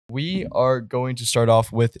We are going to start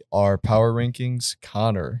off with our power rankings.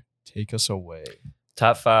 Connor, take us away.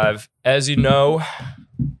 Top 5. As you know,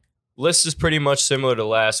 list is pretty much similar to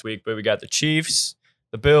last week, but we got the Chiefs,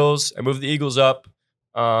 the Bills. I moved the Eagles up.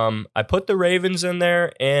 I put the Ravens in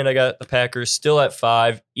there, and I got the Packers still at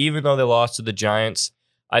 5, even though they lost to the Giants.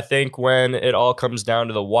 I think when it all comes down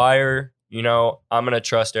to the wire, I'm going to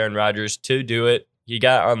trust Aaron Rodgers to do it. He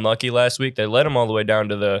got unlucky last week. They led him all the way down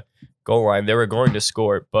to the goal line. They were going to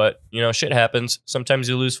score, but, shit happens. Sometimes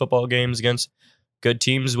you lose football games against good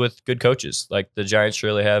teams with good coaches, like the Giants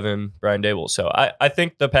really have in Brian Dable. So I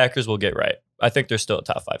think the Packers will get right. I think they're still a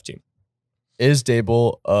top 5 team. Is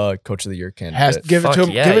Dable a Coach of the Year candidate? Give it to him.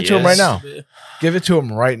 Yeah, give it to him right is. now. Give it to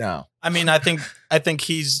him right now. I mean, I think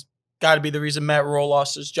he's got to be the reason Matt Rule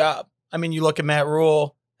lost his job. I mean, you look at Matt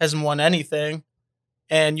Rule, hasn't won anything,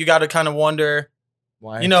 and you got to kind of wonder,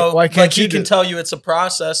 Why like can't he you can tell you it's a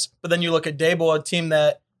process, but then you look at Dable, a team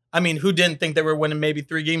that, who didn't think they were winning maybe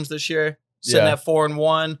 3 games this year, sitting at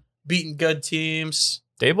 4-1, beating good teams.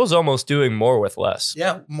 Dable's almost doing more with less.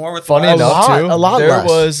 Yeah, more with Funny less. enough, too, a lot there less.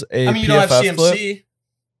 was a you don't have PFF clip. CMC.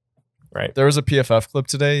 Right. There was a PFF clip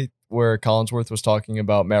today where Collinsworth was talking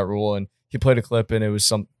about Matt Rule, and he played a clip, and it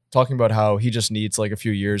was talking about how he just needs like a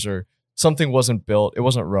few years or something wasn't built. It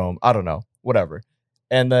wasn't Rome. I don't know. Whatever.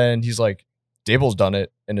 And then he's like, Dable's done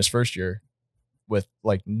it in his first year with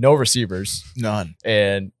like no receivers. None.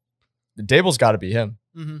 And Dable's got to be him.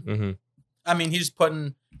 Mm-hmm. Mm-hmm. He's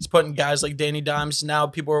putting guys like Danny Dimes. Now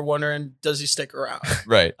people are wondering, does he stick around?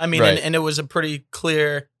 Right. Right. And it was a pretty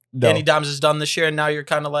clear Danny Dimes is done this year. And now you're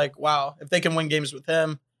kind of like, wow, if they can win games with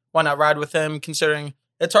him, why not ride with him? Considering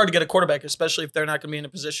it's hard to get a quarterback, especially if they're not going to be in a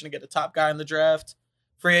position to get a top guy in the draft.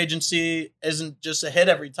 Free agency isn't just a hit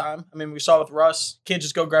every time. We saw with Russ, can't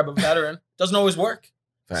just go grab a veteran. Doesn't always work.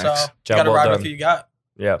 Facts. So you Job got to well ride done. with who you got.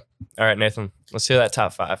 Yeah. All right, Nathan. Let's hear that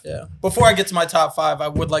top 5. Yeah. Before I get to my top 5, I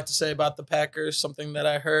would like to say about the Packers something that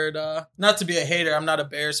I heard. Not to be a hater, I'm not a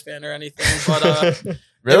Bears fan or anything, but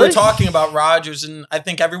they were talking about Rodgers, and I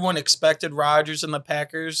think everyone expected Rodgers and the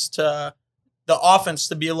Packers the offense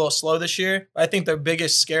to be a little slow this year. I think their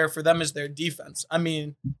biggest scare for them is their defense.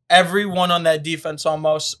 Everyone on that defense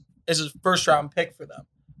almost is a first-round pick for them.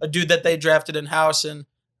 A dude that they drafted in-house, and,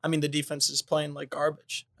 the defense is playing like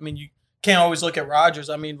garbage. You can't always look at Rodgers.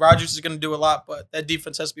 Rodgers is going to do a lot, but that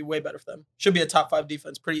defense has to be way better for them. Should be a top 5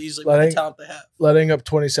 defense pretty easily with the talent they have. Letting up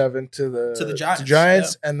 27 to the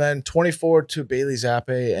Giants, and then 24 to Bailey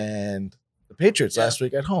Zappi and the Patriots last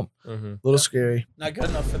week at home. Mm-hmm. A little scary. Not good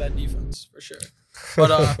enough for that defense, for sure.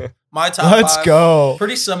 But my top 5. Let's go.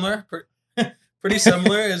 Pretty similar. Pretty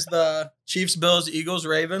similar is the Chiefs, Bills, Eagles,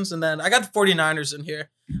 Ravens. And then I got the 49ers in here.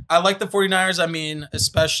 I like the 49ers.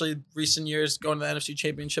 Especially recent years, going to the NFC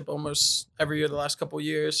Championship almost every year the last couple of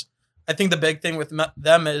years. I think the big thing with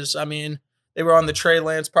them is, they were on the Trey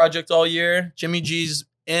Lance project all year. Jimmy G's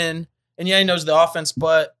in. And yeah, he knows the offense.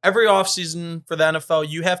 But every offseason for the NFL,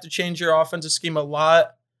 you have to change your offensive scheme a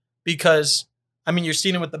lot because, you're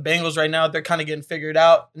seeing it with the Bengals right now. They're kind of getting figured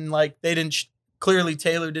out. And, they didn't clearly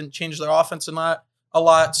Taylor didn't change their offense a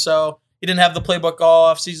lot. So he didn't have the playbook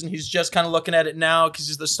all offseason. He's just kind of looking at it now because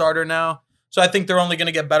he's the starter now. So I think they're only going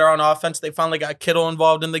to get better on offense. They finally got Kittle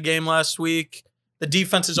involved in the game last week. The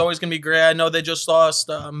defense is always going to be great. I know they just lost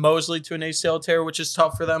Mosley to an ACL tear, which is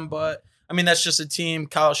tough for them. But, that's just a team.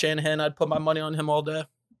 Kyle Shanahan, I'd put my money on him all day.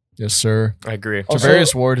 Yes, sir. I agree.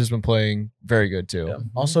 Javarius Ward has been playing very good, too. Yeah.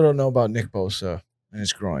 Also don't know about Nick Bosa and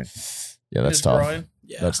his groin. Yeah, that's tough. Groin.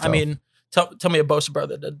 Yeah. That's tough. Tell me a Bosa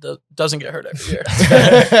brother that doesn't get hurt every year.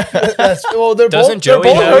 They're Doesn't both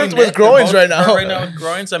Joey hurt with groins right now. Right now with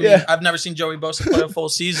groins. I've never seen Joey Bosa play a full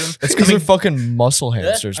season. It's because they're fucking muscle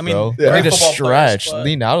hamsters, bro. yeah. They need to Football stretch, players, but-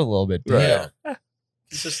 lean out a little bit. Right. Yeah.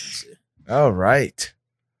 Consistency. All right.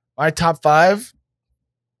 My top 5.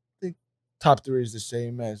 I think top 3 is the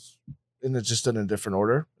same just in a different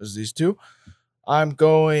order as these two. I'm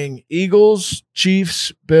going Eagles,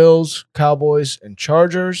 Chiefs, Bills, Cowboys, and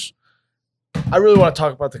Chargers. I really want to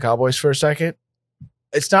talk about the Cowboys for a second.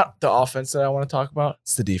 It's not the offense that I want to talk about.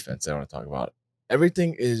 It's the defense that I want to talk about.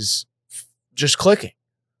 Everything is just clicking.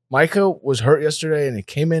 Micah was hurt yesterday, and he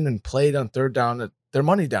came in and played on third down at their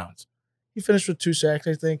money downs. He finished with 2 sacks,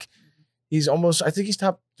 I think. He's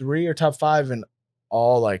top 3 or top 5 in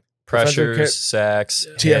all Pressures, sacks,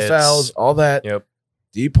 TFLs, hits. all that. Yep.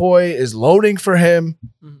 Depoy is loading for him.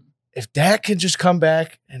 Mm-hmm. If Dak can just come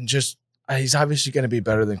back and he's obviously going to be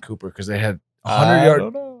better than Cooper because they had 100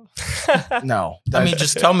 yards. No.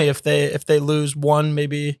 Just tell me if they lose one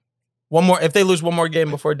more game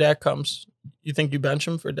before Dak comes, you think you bench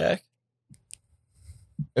him for Dak?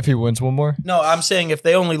 If he wins one more? No, I'm saying if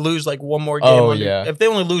they only lose like one more game. Oh, under, yeah. If they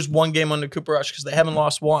only lose one game under Cooper Rush because they haven't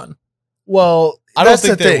lost one. Well, I don't that's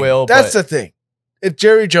think the they thing. will, That's but- the thing. If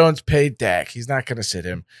Jerry Jones paid Dak, he's not going to sit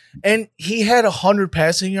him. And he had 100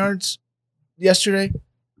 passing yards yesterday,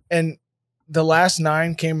 and the last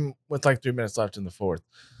 9 came with like 3 minutes left in the fourth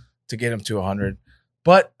to get him to 100.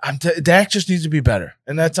 But Dak just needs to be better,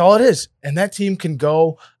 and that's all it is. And that team can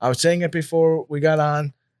go. I was saying it before we got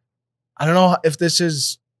on. I don't know if this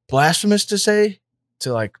is blasphemous to say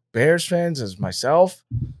to like Bears fans as myself,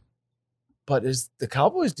 but is the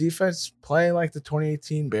Cowboys defense playing like the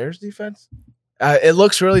 2018 Bears defense? It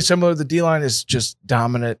looks really similar. The D-line is just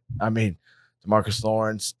dominant. I mean, DeMarcus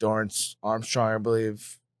Lawrence, Dorrance Armstrong, I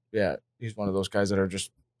believe. Yeah, he's one of those guys that are just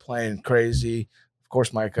playing crazy. Of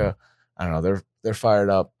course, Micah. I don't know. They're fired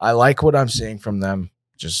up. I like what I'm seeing from them.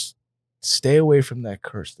 Just stay away from that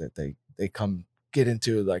curse that they come get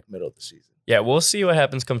into like middle of the season. Yeah, we'll see what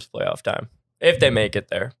happens comes playoff time if they make it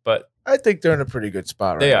there. But I think they're in a pretty good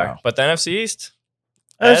spot right they are. now. But the NFC East,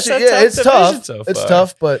 NFC, that's a yeah, it's division tough. so It's far.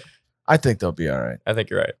 tough, but I think they'll be all right. I think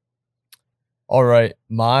you're right. All right.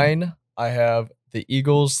 Mine, I have the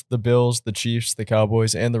Eagles, the Bills, the Chiefs, the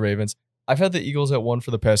Cowboys, and the Ravens. I've had the Eagles at 1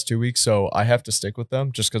 for the past 2 weeks, so I have to stick with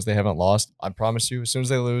them just because they haven't lost. I promise you, as soon as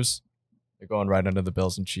they lose, they're going right under the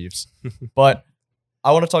Bills and Chiefs. But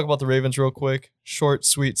I want to talk about the Ravens real quick. Short,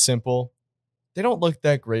 sweet, simple. They don't look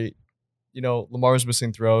that great. You know, Lamar's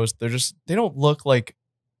missing throws. They don't look like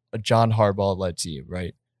a John Harbaugh-led team,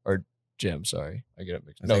 right? Or Jim, sorry. I get it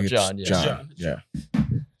mixed up. No, John. Yeah. John. Yeah.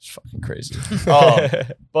 It's fucking crazy.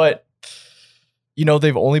 But, you know,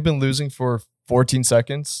 they've only been losing for 14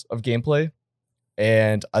 seconds of gameplay,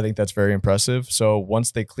 and I think that's very impressive. So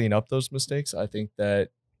once they clean up those mistakes, I think they're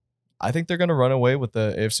going to run away with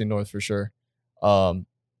the AFC North for sure. And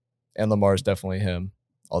Lamar's definitely him,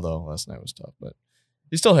 although last night was tough, but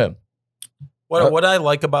he's still him. What I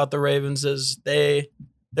like about the Ravens is they're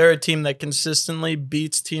a team that consistently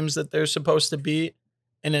beats teams that they're supposed to beat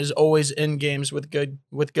and is always in games with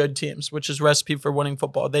good teams, which is recipe for winning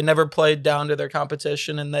football. They never play down to their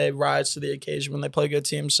competition, and they rise to the occasion when they play good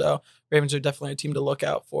teams. So Ravens are definitely a team to look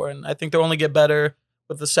out for, and I think they'll only get better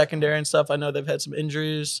with the secondary and stuff. I know they've had some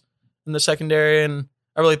injuries in the secondary, and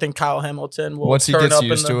I really think Kyle Hamilton will Once he turn gets up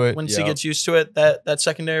used to it, once yeah. he gets used to it. That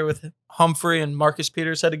secondary with Humphrey and Marcus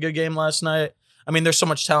Peters had a good game last night. I mean, there's so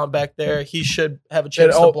much talent back there. He should have a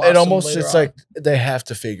chance to blossom It almost later it's on. like they have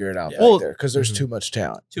to figure it out Yeah. back there because there's Mhm. too much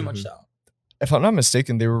talent. Too much talent. If I'm not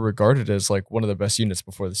mistaken, they were regarded as like one of the best units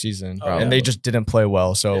before the season, Oh, and yeah. they just didn't play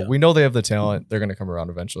well. So Yeah. we know they have the talent. They're going to come around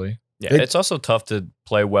eventually. Yeah, It- it's also tough to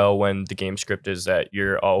play well when the game script is that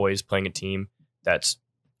you're always playing a team that's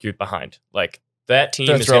you're behind. Like that team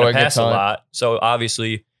They're is going throwing to a pass a ton. lot, so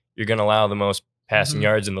obviously you're going to allow the most passing Mhm.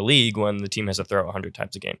 yards in the league when the team has to throw 100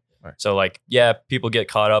 times a game. Right. So like, yeah, people get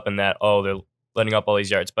caught up in that. Oh, they're letting up all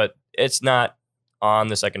these yards, but it's not on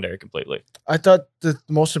the secondary completely. I thought the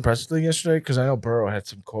most impressive thing yesterday, because I know Burrow had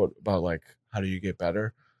some quote about like how do you get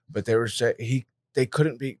better, but they were saying they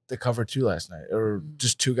couldn't beat the cover 2 last night, or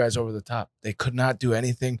just 2 guys over the top. They could not do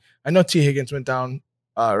anything. I know T. Higgins went down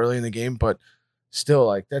early in the game, but still,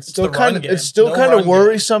 like that's It's still the kind run of game. it's still No kind run of game.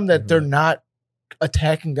 worrisome that Mhm. they're not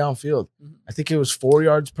attacking downfield. Mhm. I think it was 4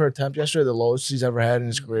 yards per attempt yesterday, the lowest he's ever had in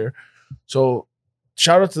his career. So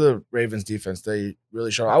shout out to the Ravens defense. They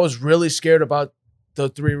really showed. I was really scared about the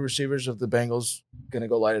 3 receivers of the Bengals gonna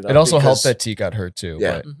go light it up. It also helped because- that T got hurt too.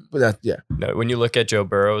 Yeah. but Mhm. but that yeah. No, when you look at Joe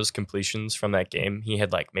Burrow's completions from that game, he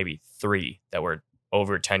had like maybe 3 that were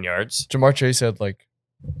over 10 yards. Jamar Chase had like,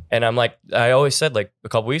 And I'm like, I always said like a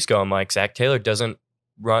couple weeks ago, I'm like, Zach Taylor doesn't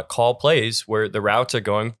call plays where the routes are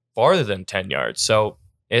going farther than 10 yards. So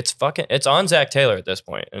it's on Zach Taylor at this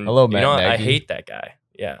point. And Hello, you Matt know what? I Nagy. hate that guy.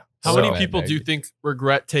 Yeah. How So- many people do you Maybe. think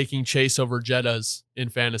regret taking Chase over Jettas in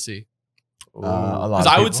fantasy? A lot Because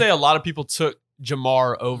of I would people. say a lot of people took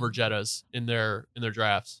Jamar over Jettas in their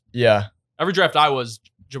drafts. yeah, Every draft I was,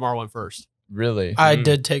 Jamar went first. really. I Mm.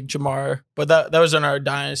 did take Jamar, but that was in our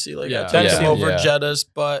dynasty league. Yeah. I took him Yeah. over Yeah. Jettas,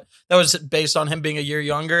 but that was based on him being a year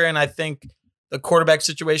younger. And I think the quarterback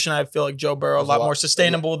situation, I feel like Joe Burrow a There's a lot lot- more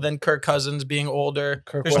sustainable than Kirk Cousins being older.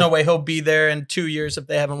 Kirk There's was- no way he'll be there in 2 years if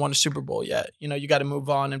they haven't won a Super Bowl yet. You know, you got to move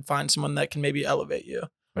on and find someone that can maybe elevate you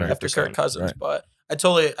after 100%. Kirk Cousins. Right. But I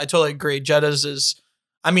totally agree. Jettas is.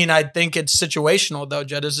 I mean, I think it's situational though.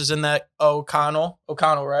 Jettas is in that O'Connell,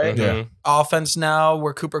 right? Mhm. Offense now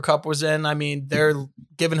where Cooper Kupp was in. I mean, they're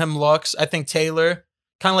giving him looks. I think Taylor,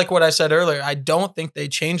 kind of like what I said earlier, I don't think they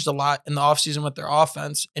changed a lot in the offseason with their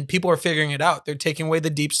offense, and people are figuring it out. They're taking away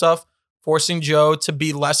the deep stuff, forcing Joe to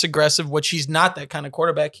be less aggressive, which he's not that kind of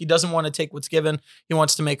quarterback. He doesn't want to take what's given. He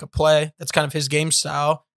wants to make a play. That's kind of his game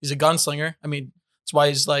style. He's a gunslinger. I mean, that's why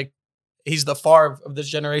he's the Favre of this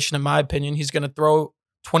generation, in my opinion. He's going to throw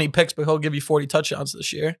 20 picks, but he'll give you 40 touchdowns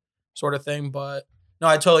this year, sort of thing. But no,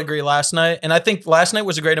 I totally agree last night. And I think last night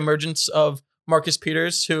was a great emergence of Marcus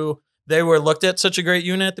Peters, who they were looked at such a great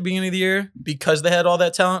unit at the beginning of the year because they had all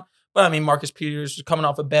that talent. But I mean, Marcus Peters was coming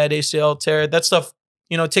off a bad ACL tear. That stuff,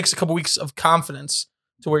 it takes a couple weeks of confidence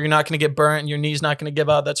to where you're not going to get burnt and your knee's not going to give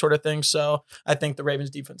out, that sort of thing. So I think the Ravens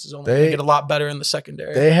defense is only going to get a lot better in the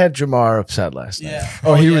secondary. They had Jamar upset last night. Yeah.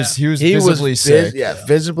 Oh, he was visibly sick.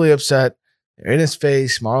 Visibly upset. They're in his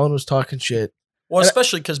face. Marlon was talking shit. Well,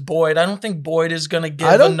 especially because Boyd, I don't think Boyd is going to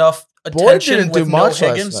give enough attention. Boyd didn't do much no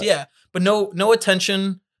Higgins. last night. Yeah, but no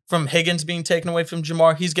attention from Higgins being taken away from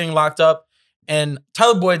Jamar. He's getting locked up. And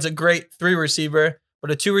Tyler Boyd's a great 3 receiver,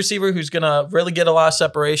 but a 2 receiver who's going to really get a lot of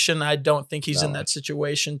separation. I don't think he's in that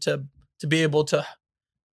situation to be able to.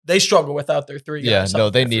 They struggle without their 3 guys. Yeah, no,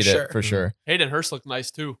 they need sure. it for sure. Hayden Hurst looked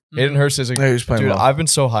nice too. Hayden Hurst is a he's playing dude. well. I've been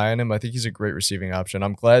so high on him. I think he's a great receiving option.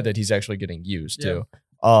 I'm glad that he's actually getting used too.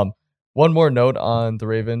 One more note on the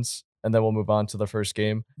Ravens, and then we'll move on to the first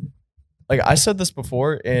game. Like I said this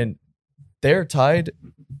before, and they're tied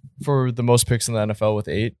for the most picks in the NFL with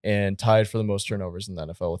 8 and tied for the most turnovers in the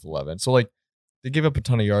NFL with 11. So like they give up a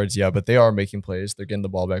ton of yards, yeah, but they are making plays. They're getting the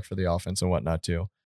ball back for the offense and whatnot too.